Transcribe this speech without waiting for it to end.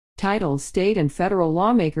Title: State and Federal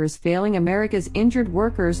Lawmakers Failing America's Injured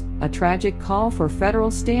Workers, a Tragic Call for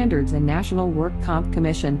Federal Standards and National Work Comp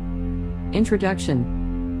Commission.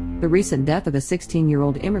 Introduction. The recent death of a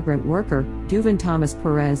 16-year-old immigrant worker, Duvan Tomas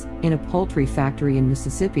Perez, in a poultry factory in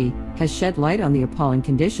Mississippi, has shed light on the appalling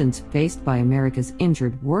conditions faced by America's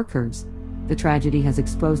injured workers. The tragedy has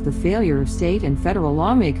exposed the failure of state and federal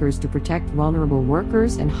lawmakers to protect vulnerable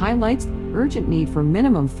workers and highlights the urgent need for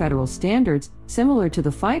minimum federal standards, similar to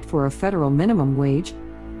the fight for a federal minimum wage.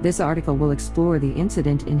 This article will explore the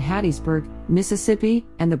incident in Hattiesburg, Mississippi,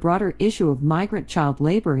 and the broader issue of migrant child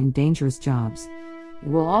labor in dangerous jobs. It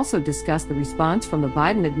will also discuss the response from the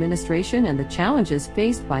Biden administration and the challenges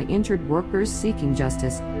faced by injured workers seeking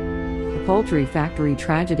justice. The poultry factory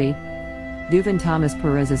tragedy. Duvan Tomas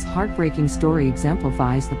Perez's heartbreaking story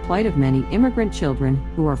exemplifies the plight of many immigrant children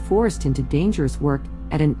who are forced into dangerous work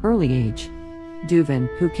at an early age. Duvan,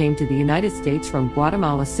 who came to the United States from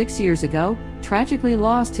Guatemala 6 years ago, tragically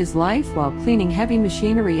lost his life while cleaning heavy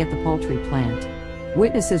machinery at the poultry plant.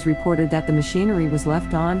 Witnesses reported that the machinery was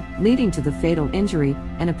left on, leading to the fatal injury,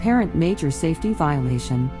 an apparent major safety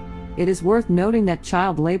violation. It is worth noting that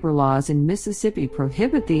child labor laws in Mississippi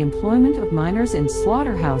prohibit the employment of minors in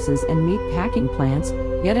slaughterhouses and meat packing plants,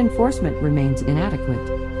 yet enforcement remains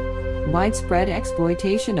inadequate. Widespread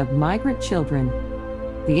exploitation of migrant children.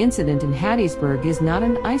 The incident in Hattiesburg is not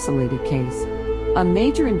an isolated case. A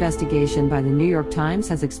major investigation by the New York Times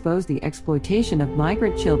has exposed the exploitation of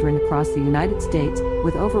migrant children across the United States,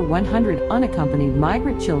 with over 100 unaccompanied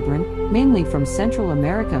migrant children, mainly from Central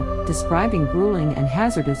America, describing grueling and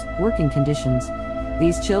hazardous working conditions.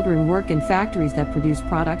 These children work in factories that produce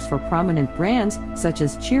products for prominent brands such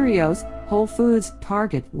as Cheerios, Whole Foods,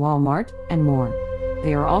 Target, Walmart, and more.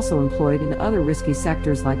 They are also employed in other risky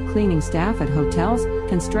sectors like cleaning staff at hotels,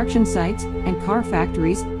 construction sites, and car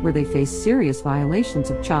factories, where they face serious violations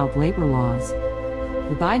of child labor laws.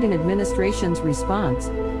 The Biden administration's response.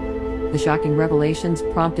 The shocking revelations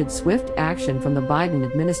prompted swift action from the Biden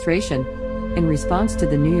administration. In response to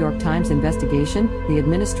the New York Times investigation, the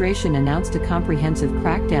administration announced a comprehensive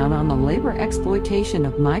crackdown on the labor exploitation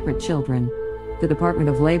of migrant children. The Department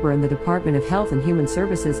of Labor and the Department of Health and Human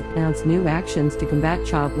Services announced new actions to combat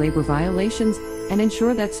child labor violations and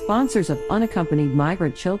ensure that sponsors of unaccompanied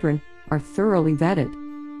migrant children are thoroughly vetted.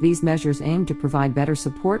 These measures aim to provide better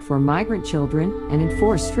support for migrant children and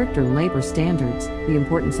enforce stricter labor standards. The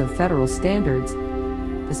importance of federal standards.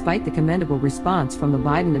 Despite the commendable response from the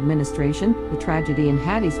Biden administration, the tragedy in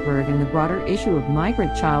Hattiesburg and the broader issue of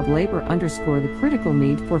migrant child labor underscore the critical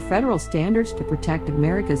need for federal standards to protect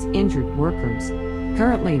America's injured workers.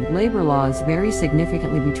 Currently, labor laws vary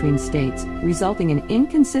significantly between states, resulting in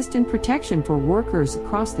inconsistent protection for workers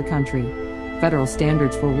across the country. Federal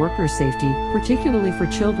standards for worker safety, particularly for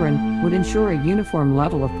children, would ensure a uniform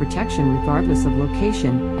level of protection regardless of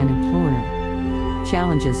location and employer.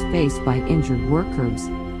 Challenges faced by injured workers.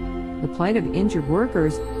 The plight of injured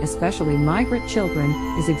workers, especially migrant children,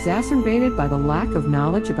 is exacerbated by the lack of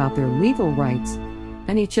knowledge about their legal rights.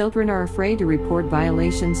 Many children are afraid to report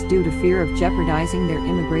violations due to fear of jeopardizing their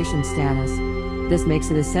immigration status. This makes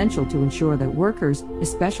it essential to ensure that workers,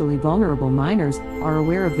 especially vulnerable minors, are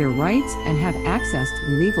aware of their rights and have access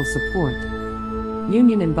to legal support.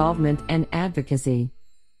 Union involvement and advocacy.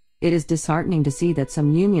 It is disheartening to see that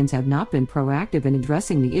some unions have not been proactive in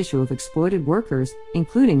addressing the issue of exploited workers,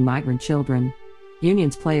 including migrant children.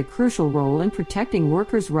 Unions play a crucial role in protecting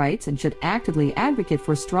workers' rights and should actively advocate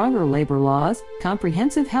for stronger labor laws,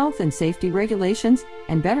 comprehensive health and safety regulations,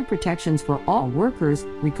 and better protections for all workers,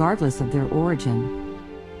 regardless of their origin.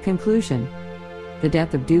 Conclusion. The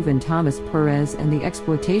death of Duvan Tomas Perez and the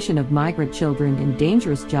exploitation of migrant children in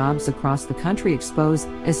dangerous jobs across the country expose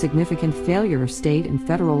a significant failure of state and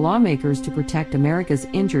federal lawmakers to protect America's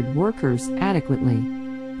injured workers adequately.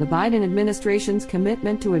 The Biden administration's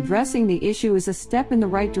commitment to addressing the issue is a step in the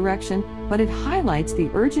right direction, but it highlights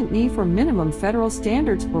the urgent need for minimum federal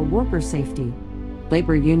standards for worker safety.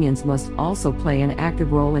 Labor unions must also play an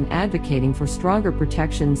active role in advocating for stronger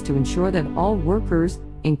protections to ensure that all workers,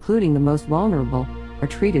 including the most vulnerable, are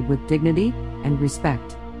treated with dignity and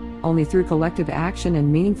respect. Only through collective action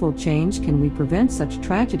and meaningful change can we prevent such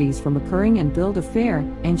tragedies from occurring and build a fair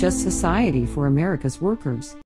and just society for America's workers.